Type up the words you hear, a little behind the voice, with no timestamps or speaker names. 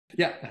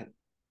Yeah.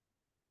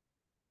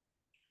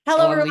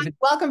 Hello, Oh, I'm everyone. leaving.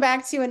 Welcome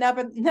back to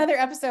another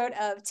episode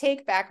of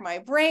Take Back My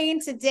Brain.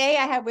 Today,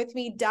 I have with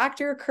me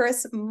Dr.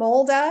 Chris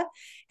Molda,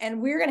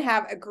 and we're going to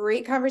have a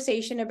great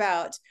conversation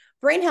about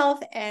brain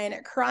health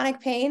and chronic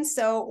pain.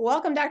 So,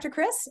 welcome, Dr.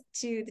 Chris,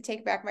 to the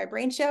Take Back My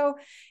Brain show.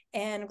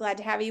 And I'm glad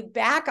to have you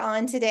back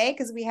on today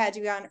because we had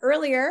you on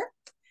earlier.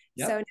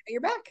 So, Yep. now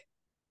you're back.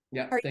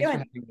 Yeah. How are you Thanks for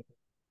doing? having me.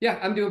 Yeah,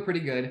 I'm doing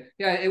pretty good.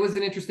 Yeah, it was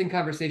an interesting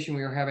conversation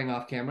we were having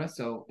off camera,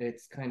 so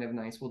it's kind of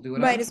nice. We'll do it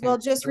Might on as well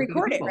camera just for the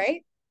record it, people.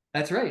 right?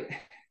 That's right.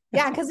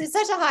 Yeah, because it's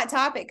such a hot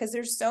topic because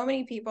there's so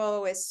many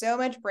people with so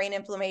much brain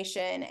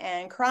inflammation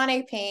and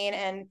chronic pain,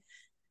 and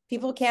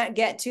people can't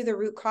get to the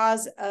root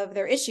cause of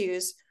their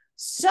issues.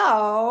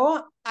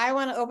 So I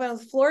want to open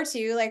the floor to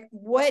you. Like,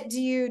 what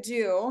do you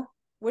do?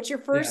 What's your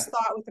Yeah. first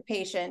thought with the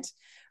patient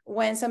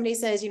when somebody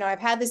says, I've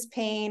had this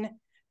pain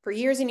for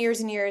years and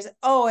years and years.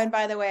 Oh, and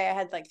by the way, I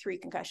had like 3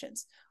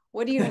 concussions.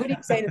 What do you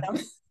say to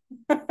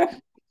them?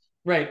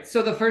 Right.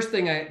 So the first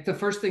thing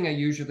I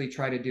usually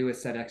try to do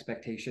is set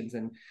expectations,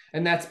 and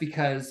that's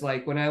because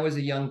like when I was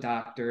a young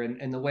doctor,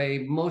 and the way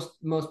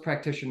most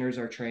practitioners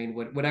are trained,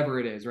 whatever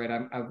it is, right?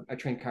 I'm a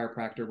trained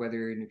chiropractor, whether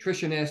you're a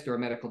nutritionist or a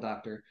medical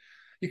doctor,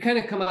 you kind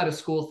of come out of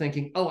school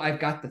thinking, oh, I've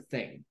got the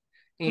thing.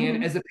 And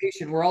Mhm. as a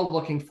patient, we're all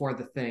looking for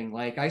the thing.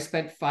 Like I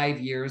spent 5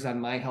 years on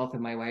my health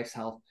and my wife's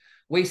health,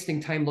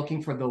 wasting time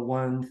looking for the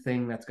one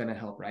thing that's going to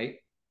help, right?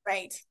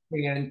 Right.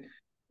 And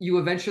you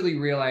eventually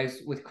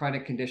realize with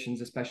chronic conditions,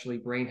 especially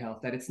brain health,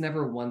 that it's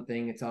never one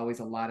thing. It's always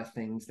a lot of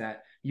things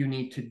that you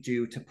need to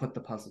do to put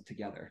the puzzle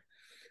together.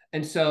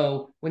 And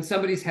so when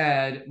somebody's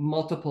had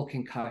multiple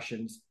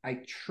concussions,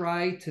 I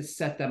try to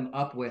set them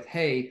up with,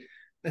 hey,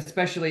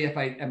 especially if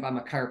I'm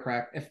a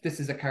chiropractor, if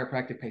this is a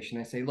chiropractic patient,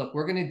 I say, look,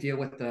 we're going to deal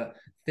with the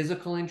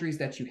physical injuries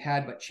that you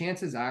had, but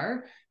chances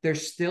are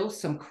there's still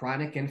some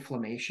chronic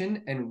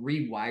inflammation and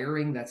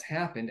rewiring that's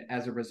happened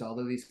as a result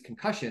of these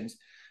concussions.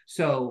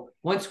 So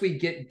once we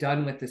get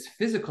done with this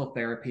physical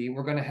therapy,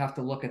 we're going to have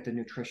to look at the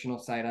nutritional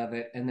side of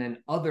it and then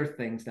other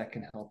things that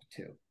can help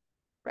too.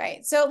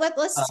 Right. So let's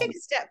take Um, a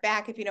step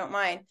back if you don't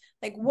mind.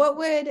 Like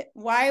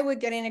why would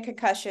getting a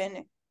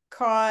concussion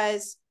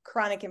cause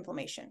chronic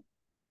inflammation?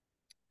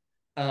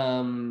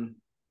 um,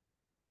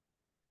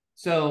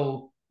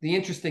 so the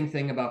interesting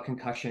thing about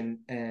concussion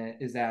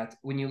is that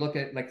when you look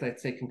at, like,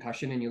 let's say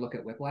concussion and you look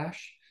at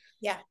whiplash,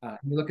 Yeah.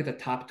 you look at the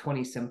top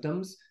 20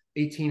 symptoms,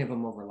 18 of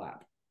them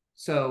overlap.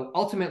 So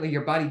ultimately,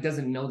 your body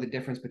doesn't know the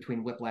difference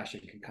between whiplash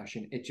and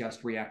concussion. It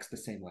just reacts the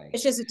same way.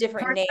 It's just a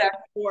different name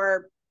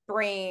for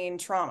brain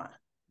trauma.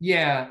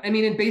 Yeah, I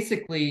mean, and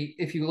basically,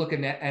 if you look at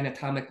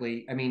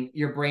anatomically, I mean,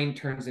 your brain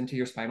turns into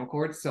your spinal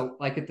cord. So,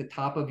 like at the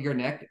top of your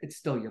neck, it's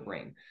still your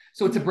brain.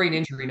 So it's a Mhm. brain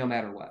injury no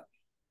matter what.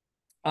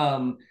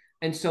 Um,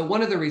 and so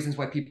one of the reasons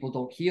why people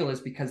don't heal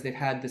is because they've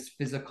had this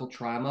physical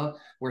trauma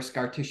where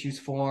scar tissue's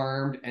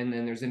formed and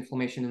then there's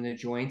inflammation in the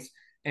joints.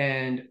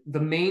 And the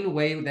main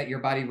way that your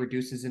body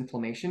reduces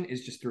inflammation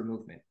is just through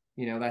movement.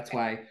 That's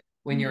why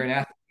when you're Mhm. an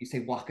athlete, you say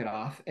walk it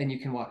off, and you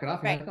can walk it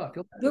off and you're Right. like, oh, I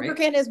feel better, right?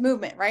 Lubricant is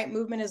movement, right?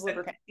 Movement is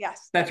lubricant.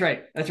 Yes. That's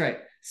right. That's right.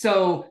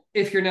 So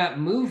if you're not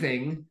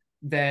moving,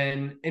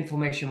 then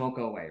inflammation won't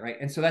go away, right?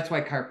 And so that's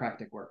why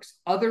chiropractic works.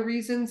 Other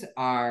reasons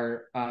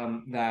are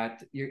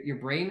that your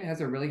brain has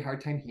a really hard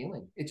time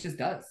healing. It just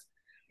does,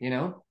 you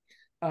know?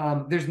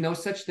 There's no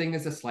such thing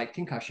as a slight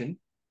concussion.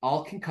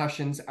 All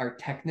concussions are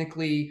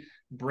technically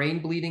brain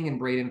bleeding and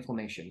brain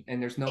inflammation,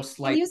 and there's no Can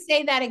slight. you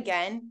say that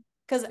again?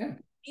 Because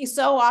Yeah.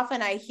 so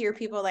often I hear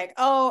people like,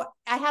 "Oh,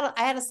 I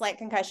had a slight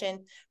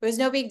concussion. It was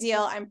no big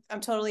deal. I'm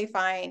totally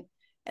fine."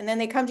 And then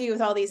they come to you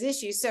with all these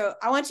issues. So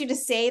I want you to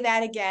say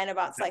that again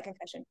about slight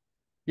concussion.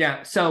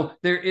 Yeah, so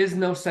there is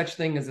no such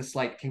thing as a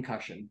slight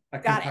concussion. A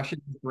Got it.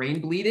 concussion is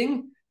brain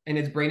bleeding and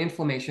it's brain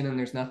inflammation, and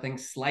there's nothing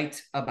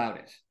slight about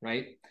it,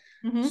 right?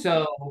 Mm-hmm.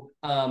 So,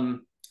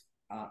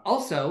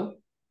 also,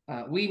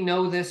 we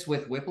know this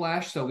with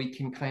whiplash, so we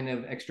can kind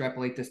of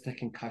extrapolate this to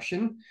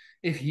concussion.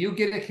 If you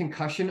get a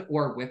concussion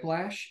or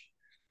whiplash,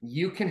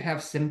 you can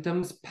have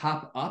symptoms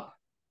pop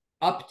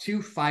up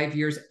to 5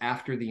 years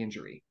after the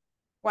injury.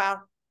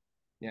 Wow.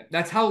 Yeah,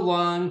 that's how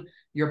long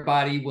your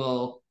body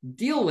will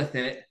deal with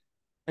it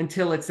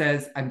until it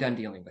says, I'm done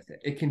dealing with it.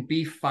 It can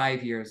be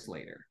 5 years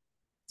later.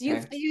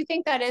 Okay. Do you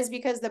think that is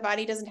because the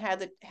body doesn't have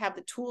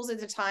the tools at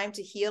the time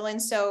to heal,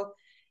 and so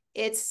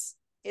it's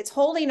it's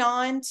holding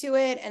on to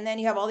it, and then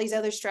you have all these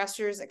other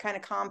stressors that kind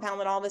of compound,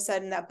 and all of a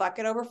sudden that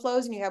bucket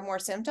overflows and you have more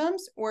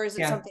symptoms, or is it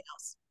Yeah. something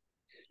else?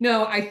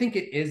 No, I think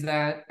it is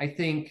that. I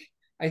think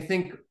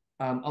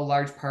a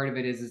large part of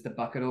it is the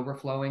bucket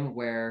overflowing,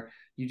 where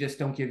you just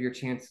don't give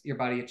your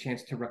body a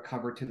chance to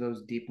recover to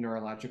those deep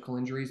neurological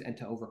injuries and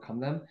to overcome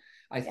them.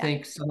 I Yeah.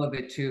 think some of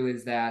it too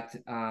is that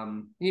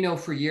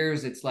for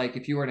years it's like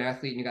if you were an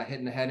athlete and you got hit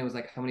in the head and it was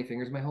like, how many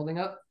fingers am I holding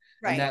up?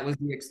 And Right. that was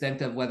the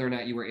extent of whether or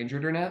not you were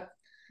injured or not.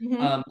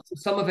 Mm-hmm. So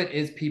some of it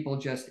is people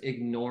just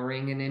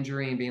ignoring an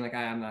injury and being like,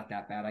 I'm not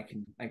that bad.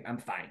 I'm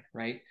fine,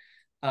 right?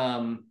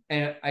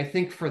 And I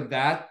think for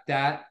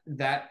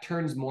that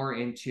turns more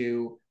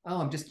into, oh,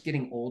 I'm just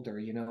getting older.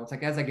 It's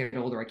like as I get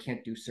older, I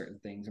can't do certain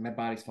things and my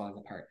body's falling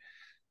apart.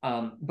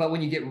 But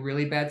when you get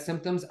really bad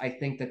symptoms, I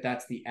think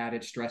that's the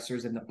added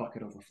stressors and the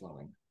bucket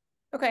overflowing.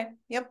 Okay.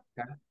 Yep.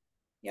 Okay.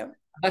 Yep.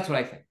 That's what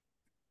I think.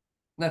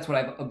 That's what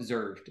I've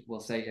observed, we'll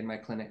say, in my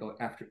clinic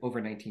after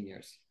over 19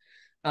 years.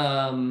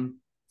 I can't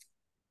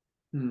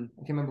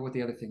remember what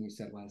the other thing you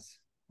said was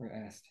or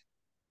asked.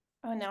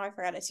 Oh, now I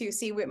forgot it too.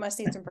 See, we must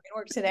need some brain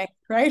work today,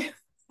 right?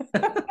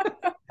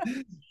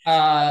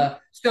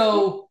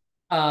 So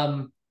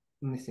let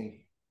me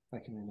see if I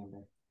can remember.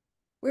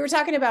 We were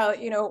talking about,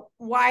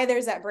 why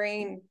there's that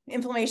brain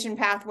inflammation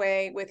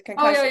pathway with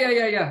concussion. Oh,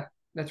 yeah.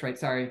 That's right.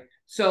 Sorry.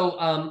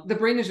 So the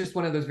brain is just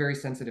one of those very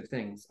sensitive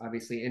things,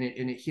 obviously, and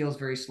it heals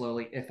very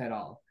slowly, if at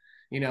all.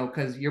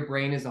 Because your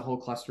brain is a whole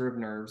cluster of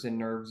nerves, and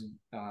nerves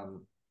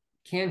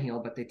can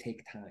heal, but they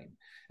take time.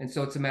 And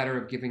so it's a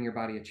matter of giving your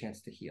body a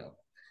chance to heal.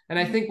 And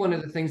I think one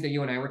of the things that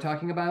you and I were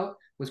talking about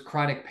was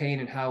chronic pain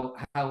and how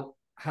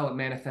it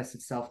manifests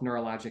itself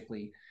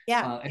neurologically.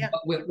 And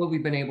what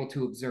we've been able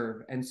to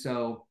observe. And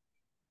so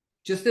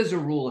just as a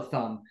rule of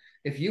thumb,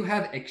 if you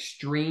have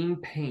extreme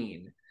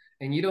pain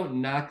and you don't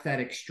knock that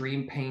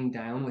extreme pain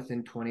down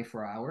within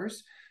 24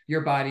 hours,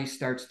 your body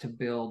starts to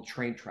build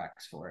train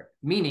tracks for it,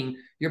 meaning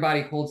your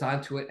body holds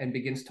onto it and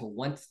begins to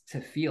want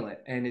to feel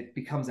it, and it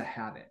becomes a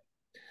habit.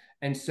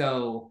 And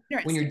so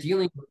when you're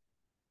dealing with,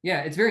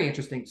 yeah, it's very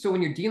interesting. So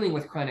when you're dealing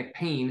with chronic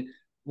pain,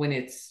 when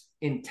it's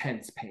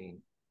intense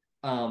pain,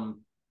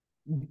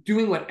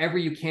 doing whatever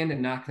you can to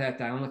knock that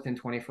down within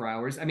 24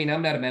 hours. I mean,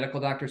 I'm not a medical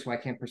doctor, so I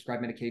can't prescribe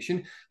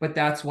medication, but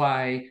that's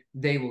why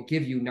they will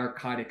give you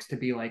narcotics to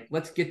be like,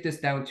 let's get this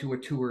down to a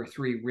 2 or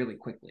 3 really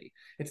quickly.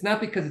 It's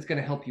not because it's going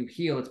to help you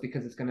heal. It's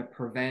because it's going to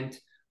prevent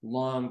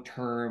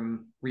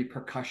long-term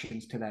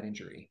repercussions to that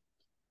injury.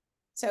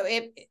 So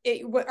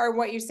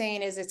what you're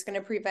saying is it's going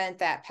to prevent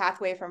that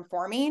pathway from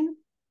forming.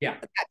 Yeah.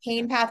 That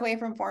pain pathway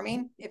from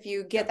forming if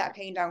you get that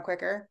pain down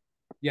quicker.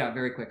 Yeah,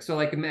 very quick. So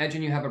like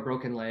imagine you have a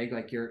broken leg,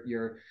 like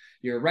you're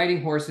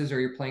riding horses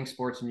or you're playing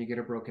sports and you get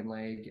a broken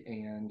leg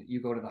and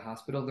you go to the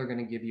hospital, they're going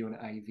to give you an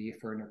IV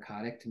for a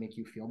narcotic to make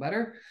you feel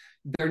better.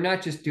 They're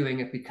not just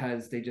doing it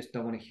because they just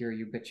don't want to hear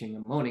you bitching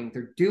and moaning.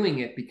 They're doing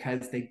it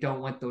because they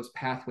don't want those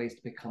pathways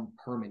to become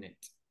permanent,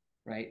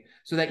 right?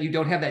 So that you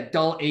don't have that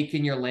dull ache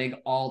in your leg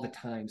all the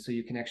time, so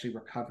you can actually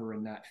recover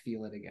and not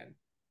feel it again.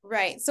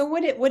 Right. So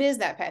what is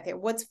that pathway?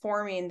 What's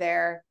forming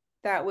there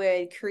that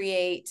would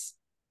create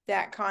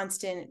that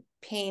constant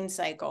pain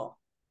cycle?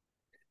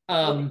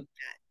 So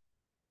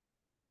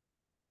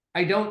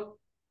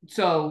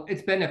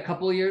it's been a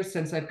couple of years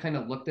since I've kind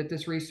of looked at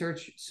this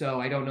research, so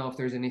I don't know if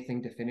there's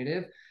anything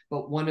definitive,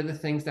 but one of the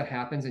things that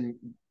happens, and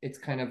it's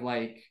kind of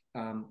like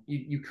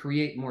you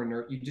create more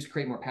nerve, you just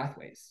create more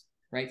pathways,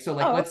 right? So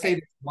like, let's say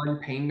there's one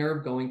pain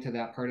nerve going to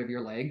that part of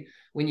your leg.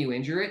 When you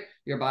injure it,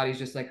 your body's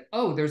just like,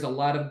 oh, there's a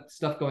lot of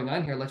stuff going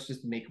on here. Let's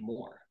just make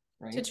more.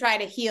 Right? To try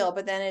to heal,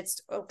 but then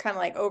it's kind of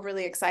like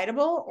overly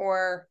excitable,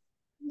 or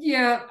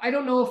yeah, I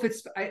don't know if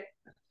it's I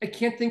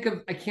can't think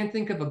of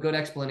a good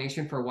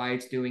explanation for why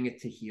it's doing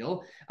it to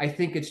heal. I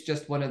think it's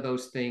just one of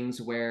those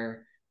things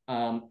where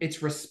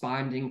it's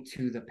responding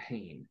to the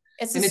pain.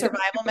 It's a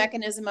survival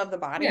mechanism of the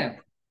body.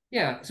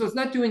 Yeah. So it's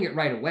not doing it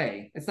right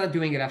away. It's not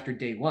doing it after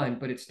day 1,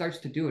 but it starts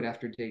to do it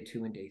after day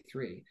 2 and day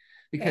 3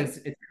 because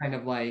it's kind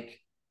of like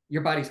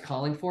your body's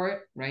calling for it,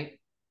 right?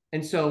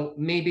 And so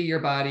maybe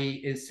your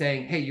body is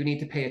saying, hey, you need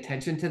to pay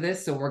attention to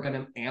this. So we're going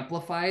to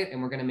amplify it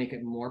and we're going to make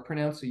it more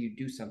pronounced so you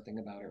do something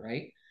about it,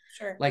 right?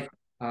 Sure. Like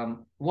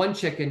one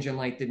check engine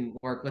light didn't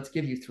work. Let's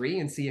give you 3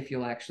 and see if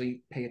you'll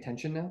actually pay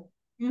attention now.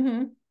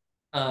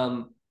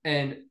 Mm-hmm.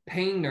 And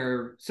pain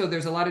nerve. So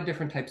there's a lot of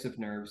different types of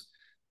nerves.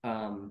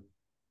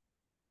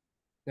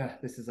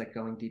 This is like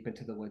going deep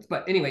into the woods.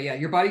 But anyway, yeah,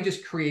 your body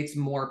just creates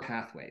more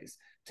pathways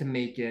to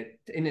make it,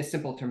 in a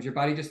simple terms, your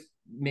body just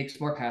makes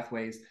more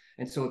pathways.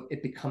 And so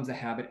it becomes a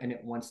habit and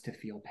it wants to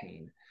feel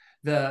pain.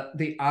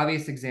 The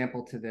obvious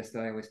example to this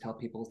that I always tell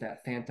people is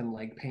that phantom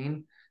leg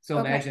pain. So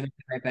imagine if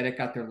a diabetic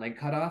got their leg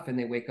cut off and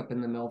they wake up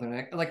in the middle of the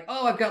night like,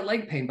 oh, I've got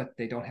leg pain, but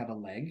they don't have a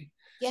leg.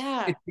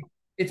 Yeah.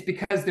 It's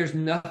because there's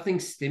nothing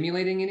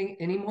stimulating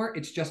anymore.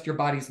 It's just your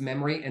body's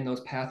memory and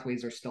those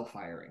pathways are still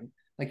firing.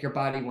 Like your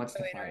body wants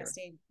to fire.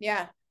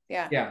 Yeah.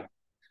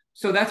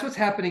 So that's what's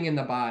happening in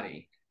the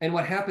body. And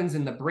what happens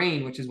in the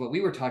brain, which is what we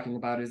were talking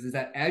about, is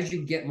that as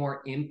you get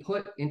more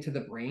input into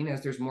the brain,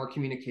 as there's more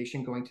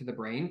communication going to the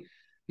brain,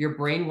 your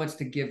brain wants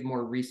to give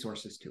more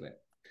resources to it.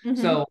 Mm-hmm.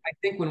 So I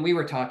think when we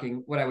were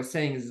talking, what I was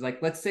saying is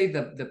like, let's say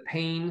the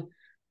pain,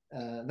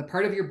 the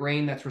part of your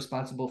brain that's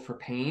responsible for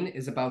pain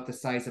is about the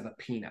size of a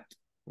peanut.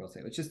 We'll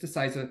say it's just the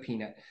size of a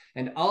peanut.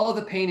 And all of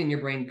the pain in your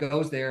brain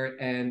goes there,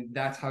 and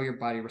that's how your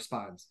body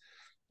responds.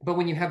 But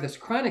when you have this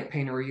chronic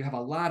pain or you have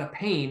a lot of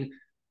pain,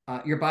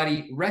 your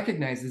body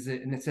recognizes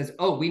it and it says,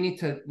 oh, we need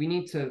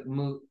to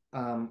move,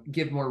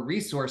 give more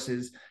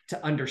resources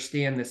to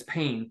understand this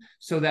pain.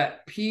 So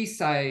that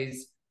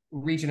pea-size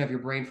region of your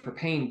brain for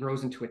pain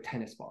grows into a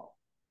tennis ball.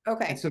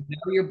 Okay. And so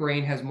now your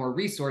brain has more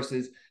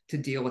resources to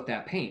deal with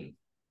that pain.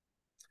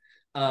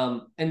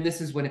 And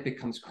this is when it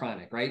becomes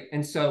chronic, right?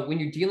 And so when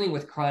you're dealing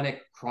with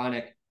chronic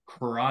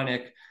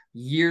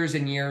years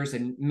and years,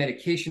 and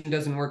medication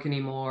doesn't work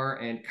anymore,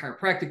 and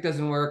chiropractic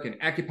doesn't work, and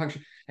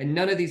acupuncture, and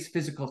none of these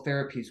physical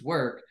therapies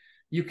work,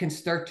 you can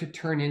start to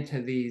turn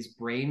into these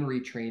brain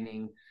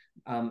retraining,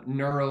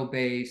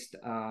 neuro-based,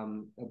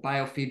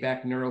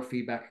 biofeedback,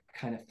 neurofeedback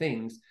kind of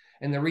things.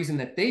 And the reason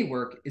that they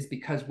work is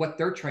because what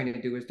they're trying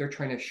to do is they're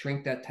trying to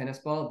shrink that tennis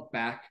ball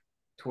back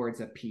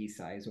towards a pea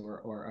size,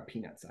 or a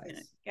peanut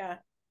size. Yeah.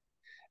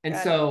 And Got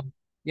it. so,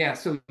 yeah,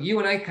 so you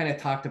and I kind of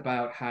talked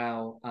about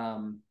how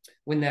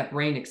when that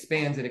brain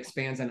expands, it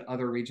expands on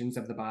other regions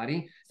of the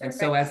body. And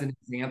so, Perfect. as an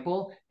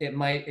example, it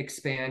might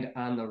expand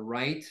on the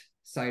right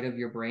side of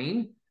your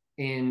brain,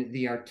 in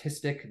the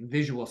artistic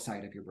visual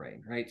side of your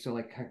brain, right? So,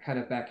 like, kind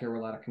of back here where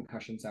a lot of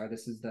concussions are,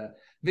 this is the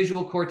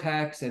visual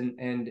cortex, and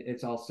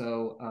it's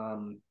also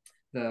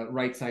the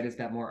right side is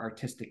that more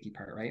artistic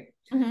part, right?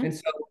 Mm-hmm. And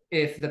so,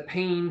 if the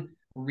pain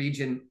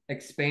region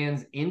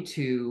expands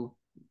into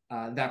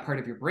that part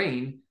of your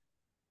brain,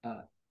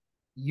 uh,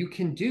 you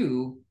can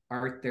do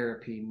art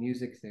therapy,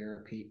 music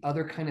therapy,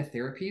 other kind of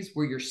therapies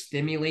where you're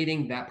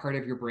stimulating that part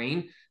of your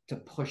brain to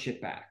push it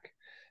back.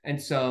 And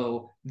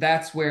so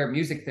that's where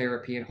music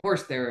therapy and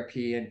horse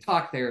therapy and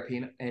talk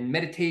therapy and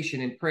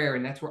meditation and prayer,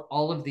 and that's where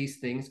all of these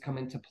things come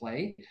into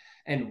play,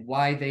 and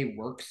why they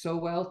work so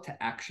well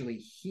to actually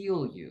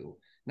heal you,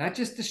 not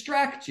just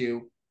distract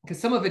you, because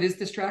some of it is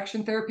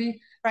distraction therapy,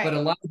 but a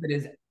Right. lot of it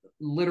is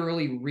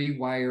literally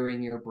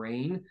rewiring your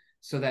brain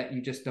so that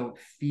you just don't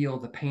feel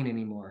the pain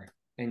anymore,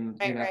 and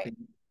you're Right. not Right.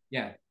 being,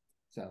 yeah.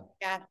 So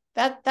Yeah.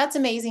 That's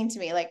amazing to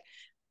me. Like,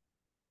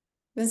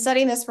 I've been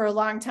studying this for a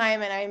long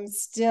time and I'm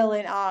still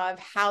in awe of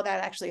how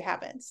that actually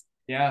happens.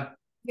 yeah,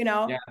 You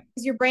know, yeah,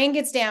 because your brain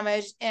gets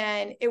damaged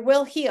and it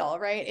will heal,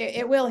 right?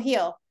 It will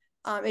heal.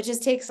 It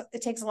just takes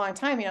a long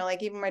time, you know,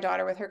 like even my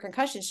daughter with her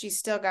concussion, she's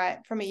still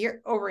got from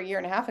over a year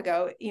and a half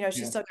ago, you know,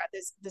 she's yeah. still got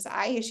this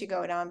eye issue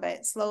going on,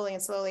 but slowly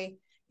and slowly,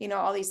 you know,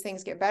 all these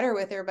things get better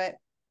with her. But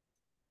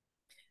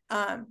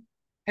um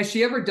Has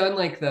she ever done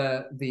like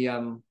the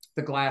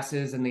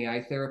glasses and the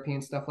eye therapy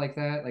and stuff like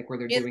that, like where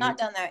they're she has doing? not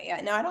done that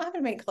yet. No, I don't have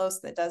anybody close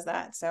that does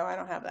that. So I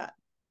don't have that.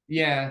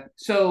 Yeah.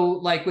 So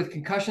like with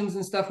concussions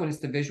and stuff, when it's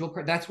the visual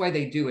part, that's why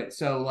they do it.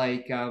 So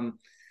like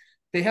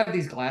they have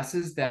these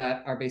glasses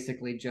that are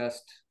basically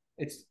just,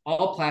 it's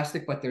all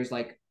plastic, but there's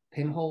like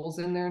pinholes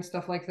in there and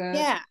stuff like that.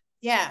 Yeah.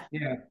 Yeah.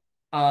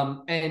 Yeah.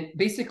 And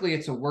basically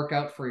it's a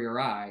workout for your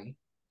eye.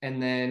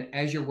 And then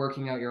as you're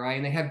working out your eye,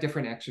 and they have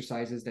different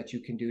exercises that you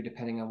can do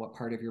depending on what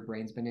part of your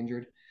brain's been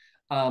injured.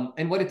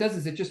 And what it does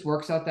is it just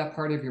works out that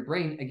part of your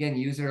brain. Again,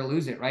 use it or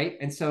lose it, right?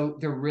 And so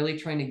they're really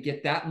trying to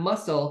get that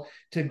muscle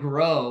to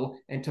grow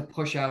and to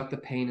push out the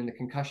pain and the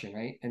concussion,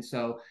 right? And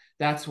so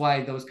that's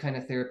why those kind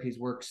of therapies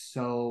work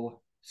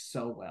so,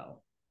 so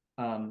well.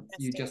 You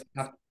Interesting. just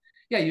have,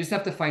 yeah, you just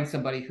have to find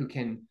somebody who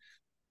can,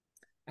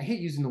 I hate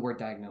using the word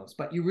diagnose,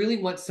 but you really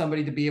want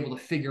somebody to be able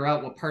to figure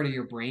out what part of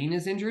your brain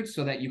is injured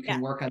so that you Yeah.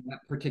 can work on that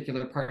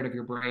particular part of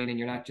your brain, and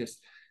you're not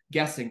just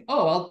guessing,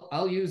 oh,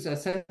 I'll use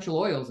essential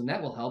oils and that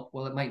will help.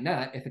 Well, it might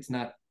not if it's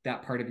not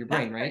that part of your That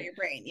brain, part of right? your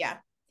brain. Yeah.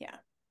 Yeah.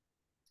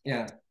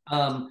 Yeah.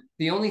 Yeah.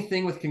 The only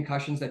thing with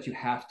concussions that you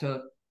have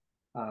to,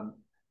 um,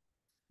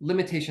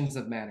 limitations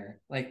of matter.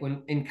 Like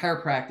when in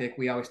chiropractic,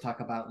 we always talk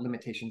about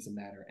limitations of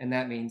matter. And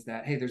that means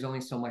that, hey, there's only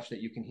so much that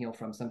you can heal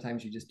from.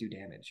 Sometimes you just do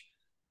damage.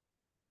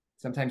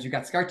 Sometimes you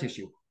got scar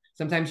tissue.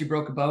 Sometimes you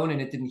broke a bone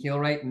and it didn't heal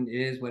right, and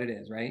it is what it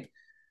is, right?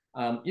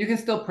 You can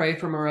still pray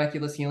for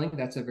miraculous healing.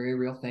 That's a very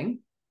real thing.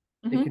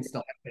 It Mm-hmm. can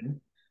still happen.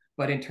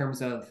 But in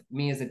terms of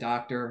me as a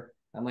doctor,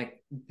 I'm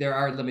like, there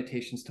are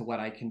limitations to what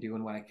I can do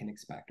and what I can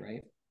expect, right?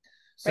 Right.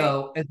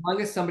 So as long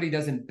as somebody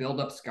doesn't build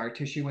up scar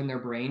tissue in their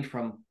brain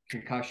from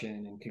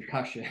concussion and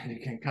concussion and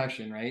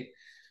concussion, right?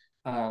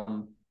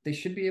 They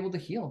should be able to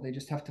heal. They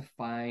just have to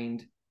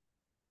find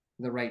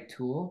the right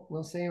tool,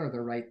 we'll say, or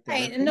the right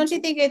Right. And therapy. don't you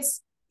think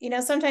it's, you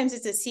know, sometimes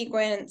it's a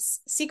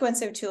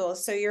sequence of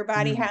tools. So your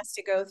body Mhm. has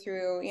to go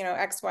through, you know,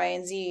 X, Y,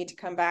 and Z to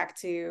come back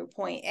to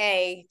point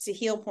A to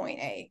heal point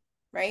A,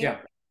 right?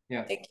 Yeah,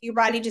 yeah. Like your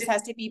body It, just it,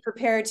 has to be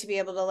prepared to be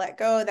able to let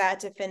go of that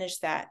to finish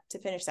that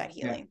yeah.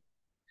 healing.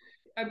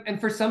 And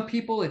for some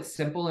people it's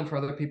simple, and for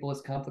other people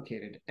it's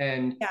complicated.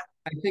 And Yeah.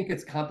 I think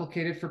it's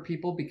complicated for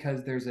people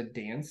because there's a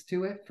dance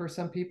to it. For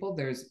some people,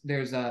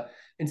 there's a,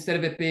 instead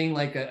of it being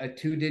like a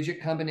 2-digit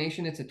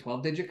combination, it's a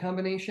 12-digit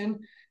combination.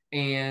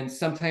 And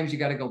sometimes you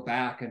got to go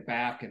back and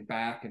back and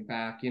back and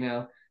back,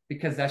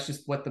 because that's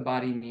just what the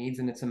body needs.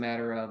 And it's a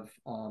matter of,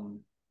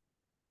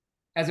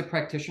 as a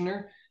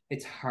practitioner,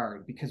 it's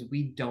hard because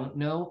we don't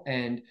know.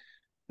 And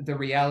the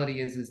reality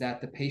is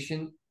that the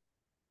patient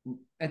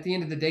at the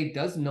end of the day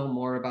does know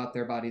more about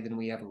their body than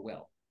we ever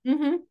will,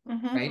 Mm-hmm.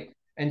 Mm-hmm. right?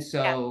 And Yeah.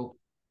 so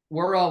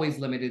we're always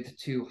limited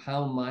to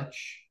how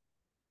much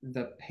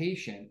the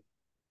patient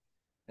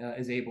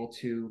is able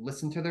to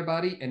listen to their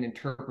body and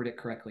interpret it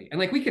correctly. And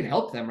like we can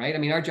help them, right? I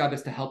mean, our job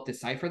is to help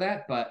decipher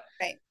that, but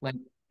Right. like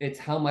it's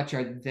how much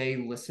are they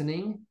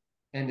listening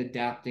and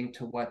adapting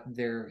to what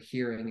they're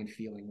hearing and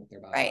feeling with their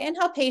body. Right. And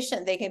how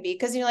patient they can be.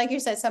 Because, like you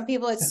said, some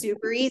people it's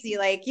super easy.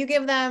 Like you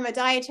give them a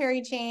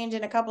dietary change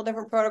and a couple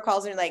different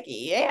protocols, and you're like,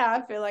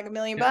 yeah, I feel like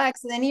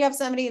 $1,000,000. And then you have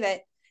somebody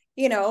that,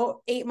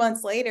 8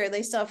 months later,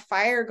 they still have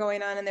fire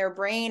going on in their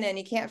brain and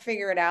you can't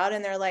figure it out.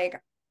 And they're like,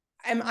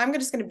 I'm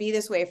just going to be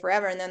this way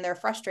forever. And then they're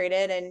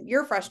frustrated and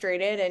you're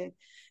frustrated. And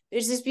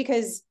it's just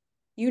because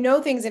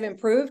things have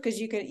improved because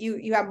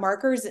you have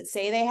markers that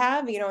say they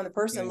have, and the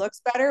person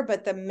looks better,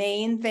 but the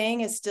main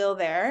thing is still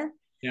there.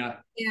 Yeah.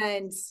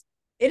 And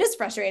it is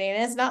frustrating.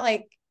 And it's not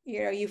like,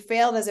 you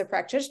failed as a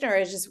practitioner.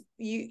 It's just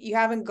you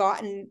haven't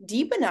gotten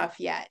deep enough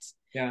yet.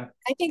 Yeah.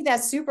 I think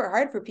that's super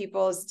hard for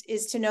people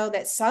is to know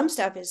that some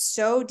stuff is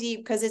so deep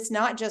because it's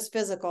not just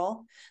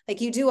physical.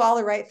 Like you do all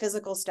the right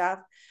physical stuff,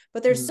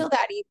 but there's still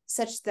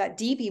that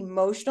deep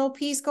emotional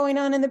piece going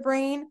on in the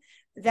brain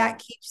that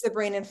keeps the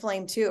brain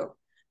inflamed too.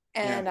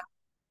 And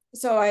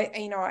so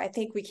I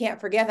think we can't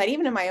forget that.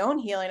 Even in my own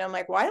healing, I'm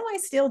like, why am I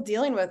still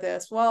dealing with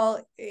this?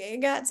 Well, you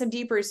got some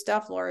deeper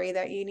stuff, Laurie,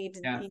 that you need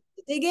to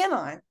dig in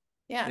on.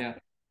 Yeah. Yeah.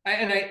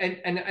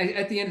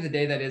 At the end of the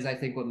day, that is, I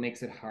think, what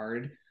makes it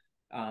hard,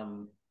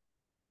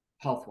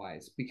 health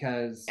wise,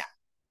 because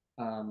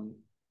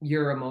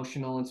your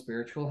emotional and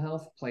spiritual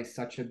health plays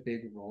such a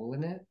big role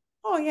in it.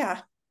 Oh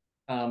yeah.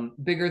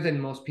 Bigger than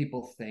most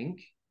people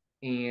think.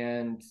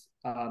 And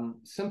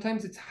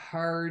sometimes it's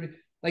hard,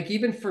 like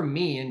even for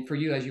me and for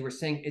you, as you were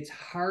saying, it's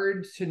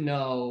hard to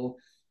know,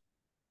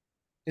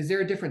 is there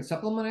a different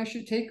supplement I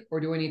should take, or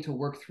do I need to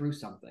work through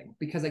something?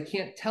 Because I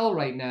can't tell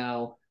right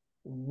now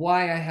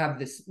why I have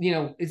this,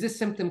 is this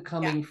symptom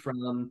coming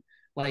from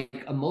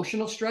like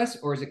emotional stress,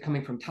 or is it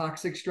coming from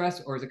toxic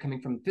stress, or is it coming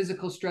from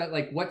physical stress?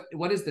 Like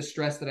what is the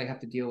stress that I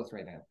have to deal with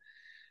right now?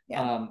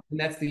 And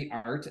that's the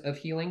art of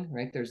healing,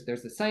 right? There's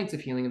the science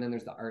of healing, and then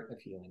there's the art of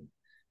healing.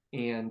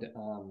 And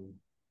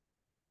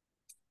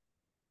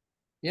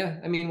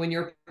I mean, when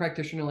you're a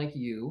practitioner like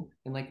you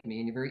and like me,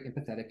 and you're very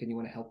empathetic and you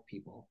want to help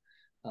people,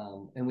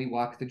 and we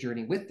walk the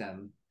journey with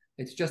them,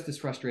 it's just as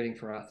frustrating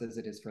for us as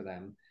it is for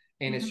them.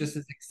 And it's just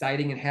as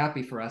exciting and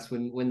happy for us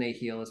when they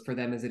heal as for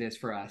them as it is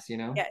for us,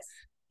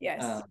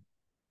 Yes.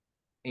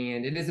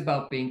 And it is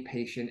about being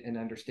patient and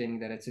understanding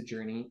that it's a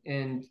journey.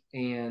 And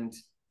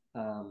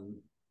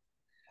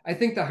I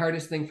think the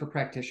hardest thing for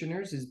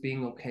practitioners is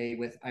being okay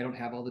with, I don't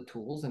have all the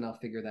tools and I'll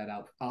figure that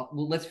out.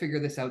 Let's figure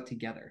this out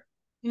together.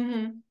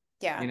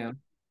 Yeah.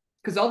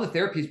 Because all the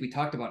therapies we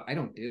talked about, I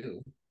don't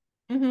do,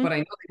 but I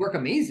know they work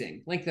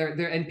amazing. Like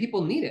they're and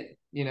people need it,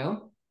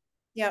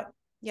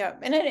 Yep.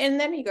 And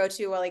then you go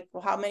to, well,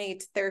 how many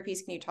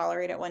therapies can you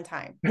tolerate at one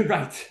time?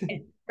 Right.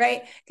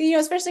 Right.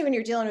 Especially when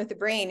you're dealing with the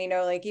brain,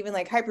 like even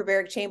like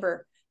hyperbaric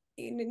chamber,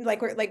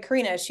 like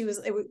Karina, it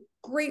was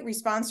great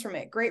response from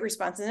it. Great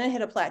response. And then it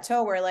hit a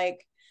plateau where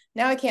like,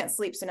 now I can't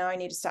sleep. So now I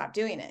need to stop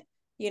doing it.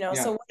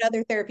 So what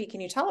other therapy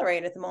can you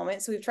tolerate at the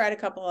moment? So we've tried a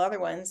couple of other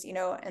ones,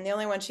 and the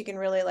only one she can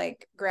really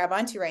like grab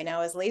onto right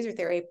now is laser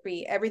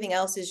therapy. Everything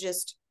else is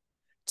just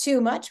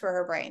too much for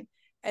her brain.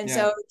 And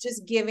so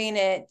just giving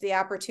it the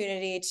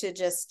opportunity to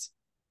just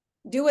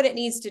do what it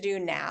needs to do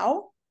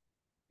now.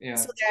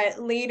 So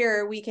that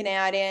later we can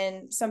add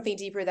in something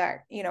deeper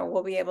that,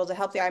 will be able to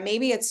help the eye.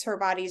 Maybe it's her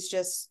body's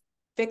just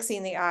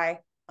fixing the eye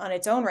on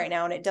its own right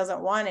now and it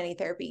doesn't want any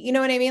therapy. You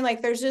know what I mean?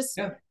 Like there's just,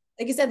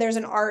 like you said, there's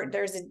an art,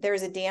 there's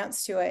a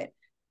dance to it.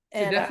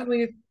 And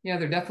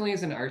there definitely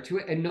is an art to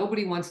it. And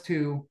nobody wants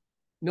to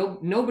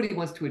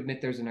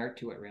admit there's an art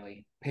to it,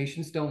 really.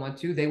 Patients don't want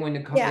to. They want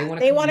to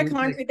they want a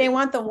concrete, they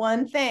want the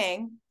one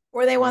thing,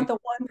 or they want the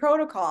one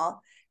protocol.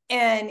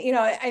 And,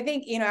 I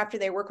think, after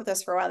they work with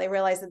us for a while, they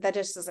realize that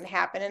just doesn't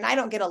happen. And I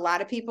don't get a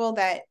lot of people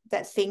that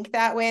think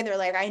that way. They're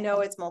like, I know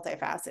it's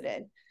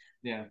multifaceted.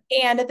 Yeah.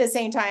 And at the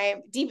same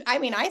time,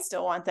 I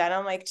still want that.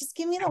 I'm like, just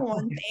give me the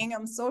one thing.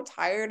 I'm so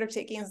tired of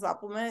taking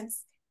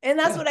supplements. And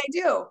that's what I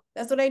do.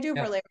 That's what I do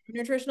for like a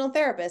nutritional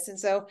therapist. And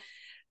so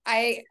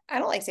I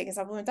don't like taking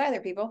supplements either,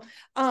 people.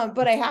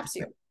 But I have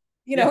to,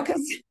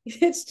 because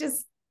it's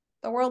just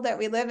the world that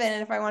we live in.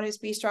 And if I want to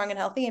be strong and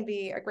healthy and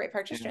be a great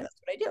practitioner, that's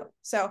what I do.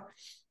 So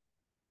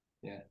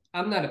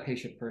I'm not a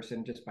patient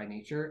person just by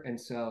nature. And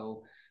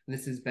so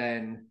this has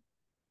been,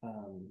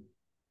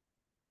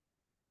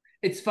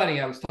 it's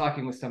funny. I was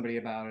talking with somebody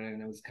about it,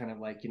 and it was kind of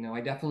like,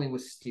 I definitely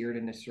was steered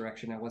in this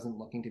direction. I wasn't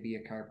looking to be a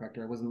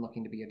chiropractor. I wasn't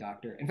looking to be a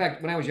doctor. In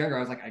fact, when I was younger, I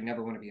was like, I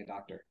never want to be a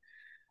doctor.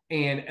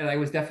 And I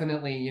was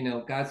definitely,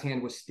 God's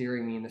hand was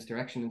steering me in this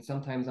direction. And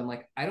sometimes I'm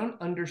like, I don't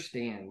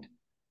understand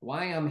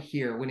why I'm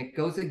here when it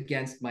goes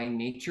against my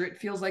nature. It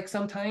feels like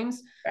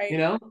sometimes,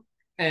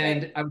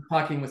 And I was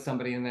talking with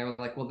somebody and they were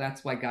like, well,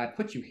 that's why God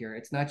put you here.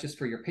 It's not just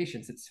for your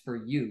patients, it's for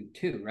you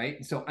too, right?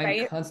 And so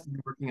I'm constantly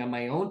working on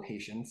my own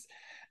patients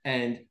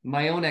and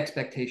my own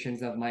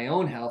expectations of my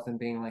own health and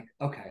being like,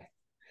 okay,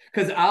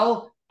 because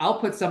I'll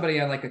put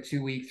somebody on like a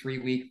 2-week,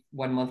 3-week,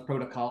 1-month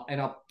protocol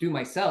and I'll do it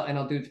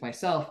to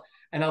myself.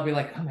 And I'll be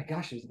like, oh my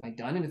gosh, am I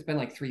done? And it's been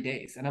like 3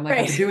 days. And I'm like,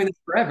 I've been doing this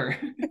forever.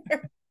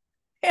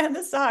 Yeah,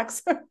 this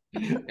sucks.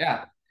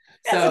 Yeah.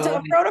 That's a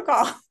tough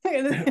protocol.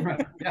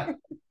 Right. Yeah.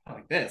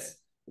 Like this.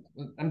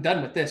 I'm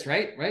done with this,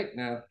 right? Right?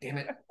 No, damn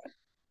it.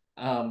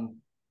 Um,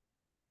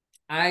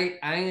 I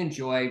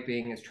enjoy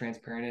being as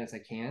transparent as I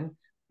can.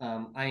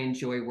 I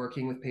enjoy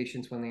working with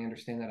patients when they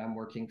understand that I'm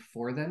working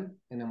for them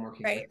and I'm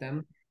working Right. with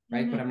them,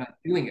 right? Mm-hmm. But I'm not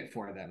doing it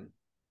for them.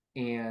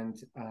 And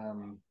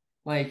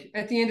like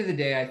at the end of the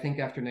day, I think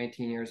after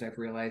 19 years, I've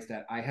realized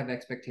that I have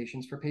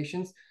expectations for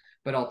patients,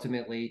 but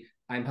ultimately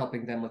I'm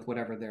helping them with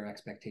whatever their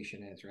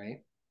expectation is, right?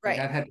 Like Right.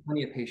 I've had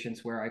plenty of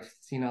patients where I've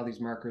seen all these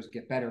markers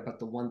get better, but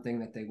the one thing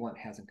that they want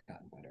hasn't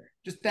gotten better.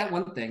 Just Yeah. that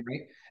one thing,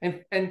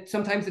 right? And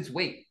sometimes it's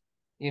weight,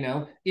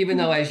 even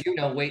though, Mhm. as you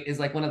know, weight is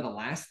like one of the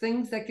last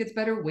things that gets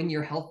better when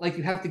you're health. Like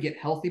you have to get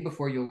healthy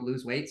before you'll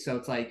lose weight. So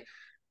it's like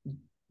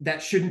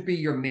that shouldn't be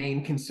your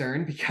main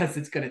concern because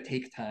it's going to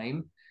take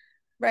time.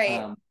 Right.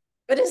 Um,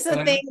 But it's the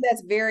but thing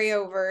that's very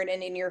overt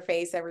and in your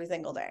face every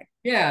single day.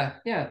 yeah,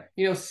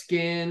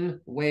 skin,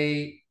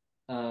 weight,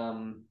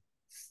 um,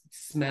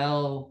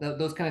 smell,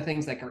 those kind of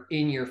things like are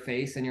in your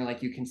face, and you're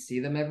like you can see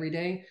them every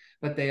day,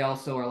 but they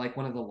also are like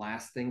one of the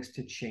last things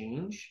to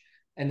change,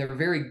 and they're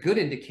very good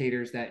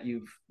indicators that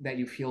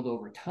you've healed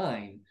over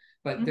time.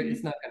 But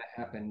it's Mhm. not going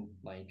to happen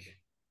like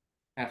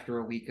after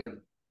a week of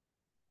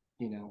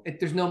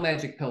there's no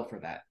magic pill for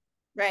that.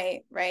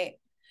 Right, right.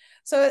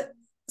 So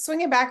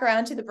swinging back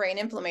around to the brain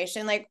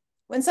inflammation, like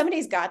when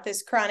somebody's got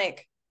this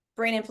chronic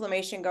brain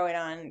inflammation going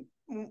on,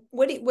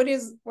 what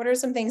are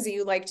some things that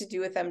you like to do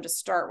with them to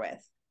start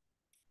with?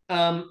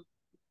 um,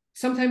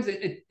 Sometimes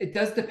it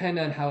does depend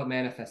on how it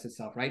manifests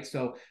itself, right?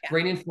 So Yeah.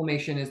 brain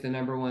inflammation is the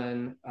number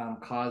one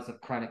cause of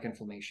chronic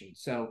inflammation.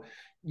 So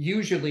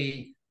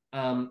usually,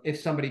 if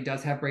somebody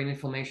does have brain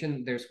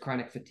inflammation, there's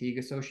chronic fatigue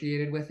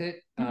associated with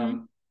it.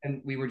 Mm-hmm.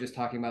 And we were just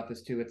talking about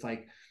this too. It's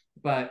like,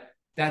 but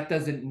that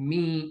doesn't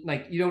mean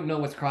like you don't know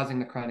what's causing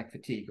the chronic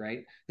fatigue,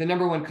 right? The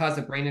number one cause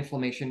of brain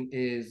inflammation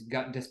is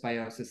gut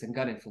dysbiosis and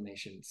gut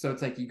inflammation. So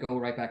it's like you go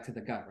right back to the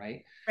gut,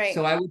 right? Right.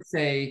 So I would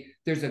say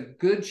there's a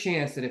good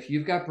chance that if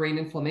you've got brain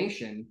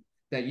inflammation,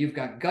 that you've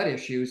got gut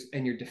issues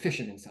and you're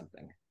deficient in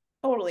something,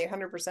 Totally,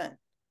 100%.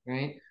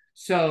 right?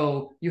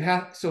 So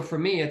for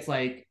me, it's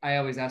like I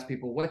always ask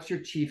people, what's your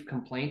chief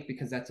complaint?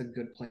 Because that's a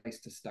good place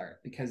to start.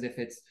 Because if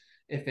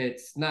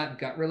it's not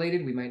gut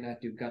related, we might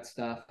not do gut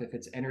stuff. If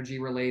it's energy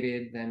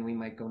related, then we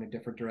might go in a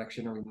different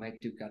direction or we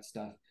might do gut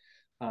stuff.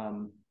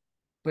 Um,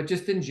 but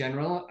just in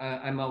general,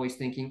 I'm always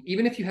thinking,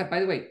 even if you have, by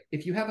the way,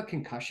 if you have a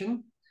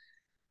concussion,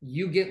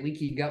 you get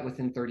leaky gut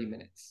within 30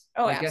 minutes.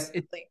 Oh, Like it,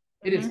 absolutely.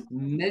 it Mm-hmm. is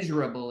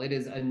measurable. It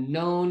is a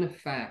known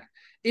fact.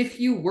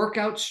 If you work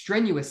out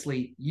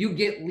strenuously, you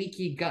get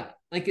leaky gut.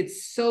 Like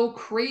it's so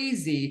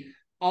crazy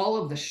all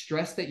of the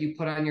stress that you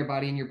put on your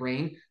body and your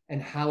brain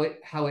and how it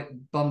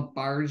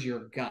bombards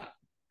your gut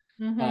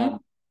Mm-hmm. um,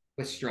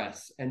 with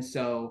stress. And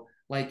so,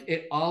 like,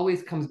 it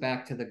always comes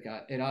back to the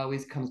gut. It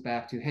always comes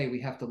back to, hey, we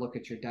have to look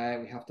at your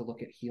diet. We have to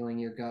look at healing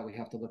your gut. We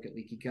have to look at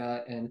leaky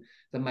gut and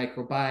the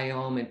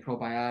microbiome and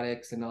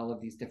probiotics and all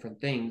of these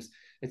different things.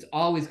 It's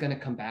always going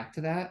to come back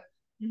to that.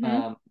 Mm-hmm.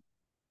 Um,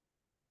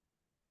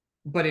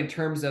 but in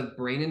terms of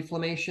brain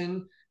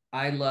inflammation,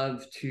 I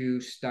love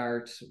to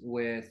start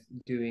with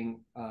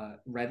doing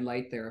red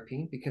light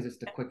therapy because it's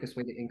the quickest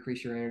way to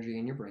increase your energy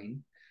in your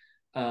brain.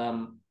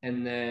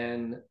 And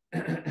then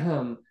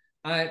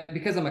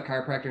because I'm a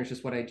chiropractor, it's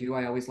just what I do.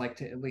 I always like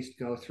to at least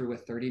go through a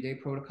 30-day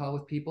protocol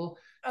with people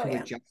Oh, to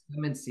yeah. adjust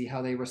them and see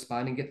how they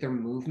respond and get their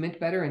movement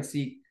better and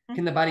see Mhm.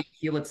 can the body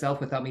heal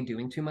itself without me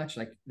doing too much?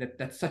 Like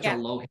that's such a Yeah.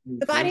 low hanging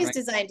The fruit, body's right?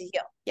 designed to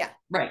heal. Yeah.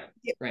 Right,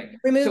 right.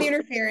 Remove the So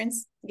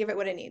interference, give it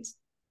what it needs.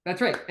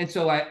 that's right. And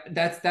so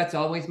that's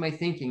always my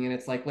thinking. And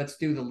it's like, let's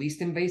do the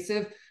least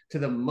invasive to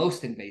the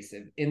most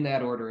invasive in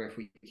that order if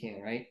we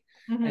can, right?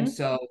 And Mm-hmm.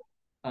 so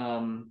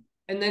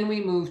and then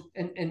we move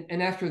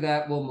and after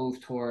that we'll move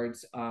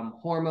towards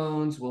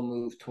hormones, we'll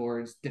move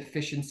towards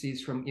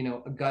deficiencies from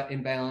a gut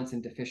imbalance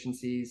and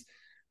deficiencies.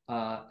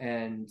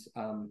 And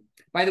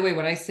by the way,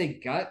 when I say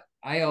gut,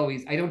 I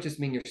don't just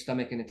mean your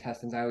stomach and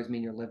intestines. I always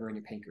mean your liver and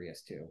your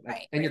pancreas too.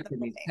 Right. And Right. your The whole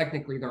kidneys. thing.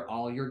 Technically, they're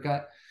all your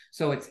gut.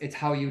 So it's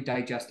how you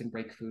digest and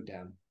break food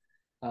down.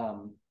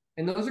 Um,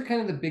 and those are kind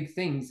of the big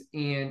things.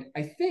 And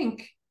I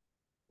think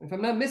if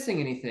I'm not missing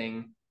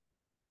anything,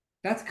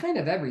 that's kind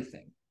of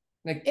everything.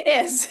 Like It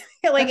is.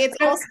 Like that's it's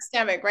all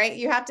systemic, right?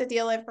 You have to right.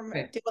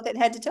 deal with it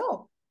head to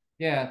toe.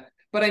 Yeah.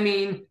 But I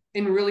mean,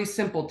 in really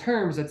simple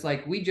terms, it's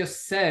like we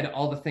just said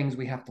all the things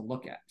we have to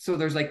look at. So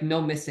there's like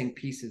no missing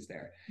pieces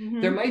there. There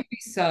Mm-hmm. might be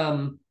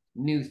some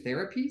new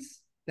therapies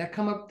that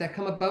come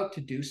about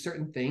to do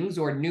certain things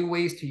or new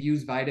ways to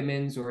use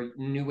vitamins or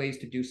new ways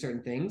to do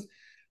certain things.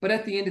 But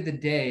at the end of the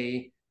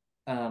day,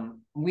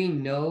 we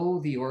know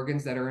the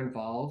organs that are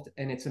involved,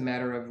 and it's a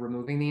matter of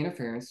removing the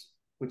interference,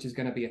 which is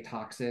going to be a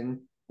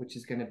toxin, which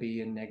is going to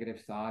be a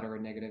negative thought or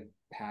a negative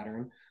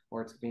pattern,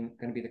 or it's going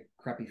to be the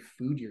crappy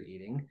food you're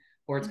eating,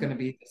 or it's going Mm-hmm.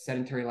 to be the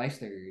sedentary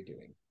lifestyle you're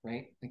doing,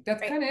 right? Like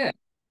that's Right. kind of it.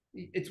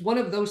 It's one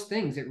of those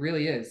things. It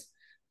really is.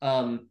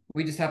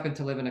 We just happen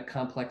to live in a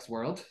complex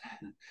world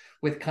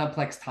with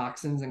complex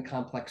toxins and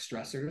complex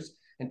stressors,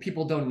 and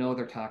people don't know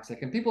they're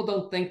toxic, and people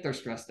don't think they're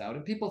stressed out,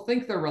 and people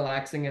think they're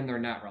relaxing and they're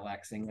not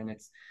relaxing, and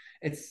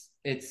It's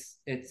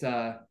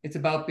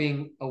about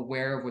being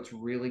aware of what's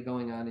really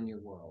going on in your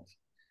world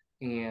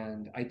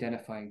and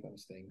identifying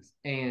those things.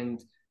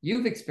 And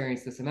you've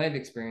experienced this and I've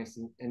experienced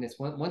it, and it's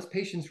once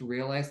patients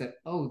realize that,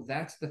 oh,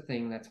 that's the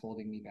thing that's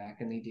holding me back,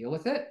 and they deal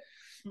with it,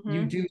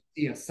 you do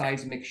see a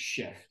seismic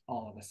shift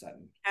all of a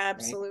sudden.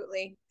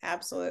 Absolutely. Right?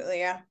 Absolutely.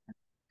 Yeah.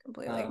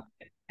 Completely.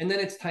 And then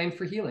it's time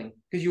for healing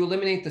because you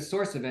eliminate the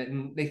source of it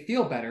and they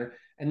feel better.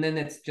 And then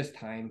it's just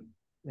time.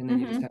 And then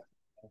you just have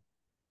to.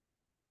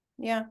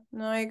 Yeah,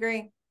 no, I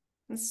agree.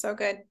 It's so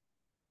good.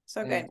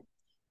 So good.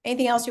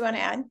 Anything else you want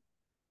to add?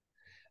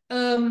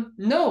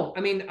 No,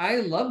 I mean, I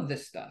love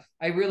this stuff.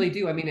 I really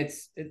do. I mean,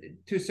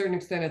 to a certain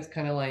extent, it's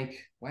kind of like,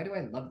 why do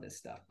I love this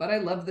stuff? But I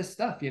love this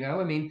stuff, you know?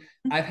 I mean,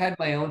 I've had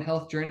my own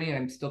health journey.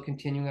 I'm still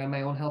continuing on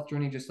my own health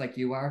journey, just like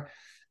you are.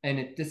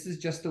 And this is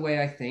just the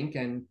way I think.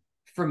 And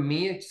for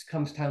me, it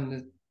comes down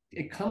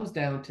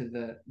to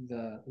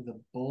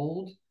the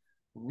bold,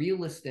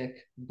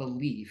 realistic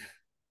belief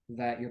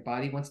that your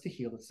body wants to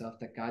heal itself,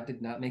 that God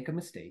did not make a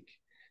mistake.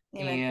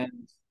 Amen. And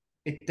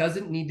it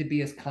doesn't need to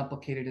be as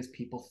complicated as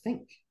people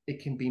think.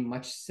 It can be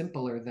much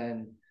simpler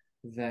than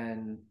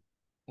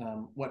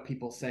what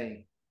people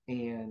say.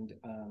 And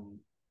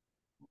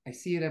I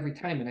see it every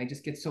time, and I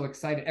just get so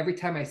excited every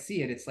time I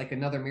see it. It's like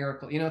another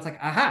miracle. You know, it's like,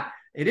 aha,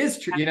 it is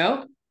true. You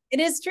know, it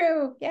is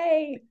true.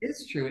 Yay! It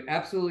is true. It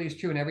absolutely is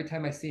true. And every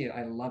time I see it,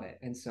 I love it.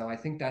 And so I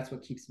think that's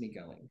what keeps me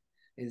going,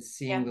 is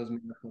seeing those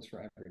miracles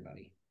for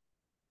everybody.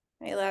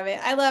 I love it.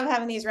 I love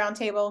having these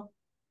roundtable,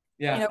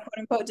 quote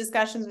unquote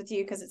discussions with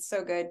you because it's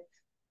so good.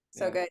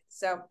 So good.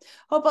 So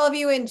hope all of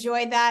you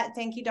enjoyed that.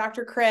 Thank you,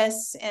 Dr.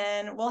 Chris.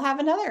 And we'll have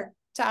another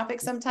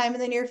topic sometime in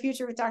the near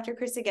future with Dr.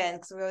 Chris again,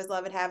 because we always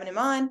love it having him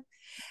on.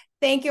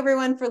 Thank you,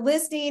 everyone, for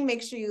listening.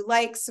 Make sure you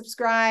like,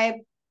 subscribe,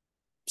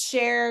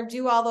 share,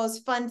 do all those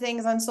fun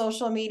things on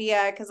social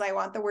media, because I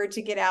want the word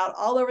to get out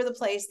all over the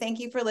place. Thank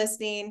you for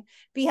listening.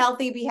 Be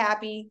healthy, be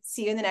happy.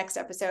 See you in the next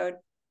episode.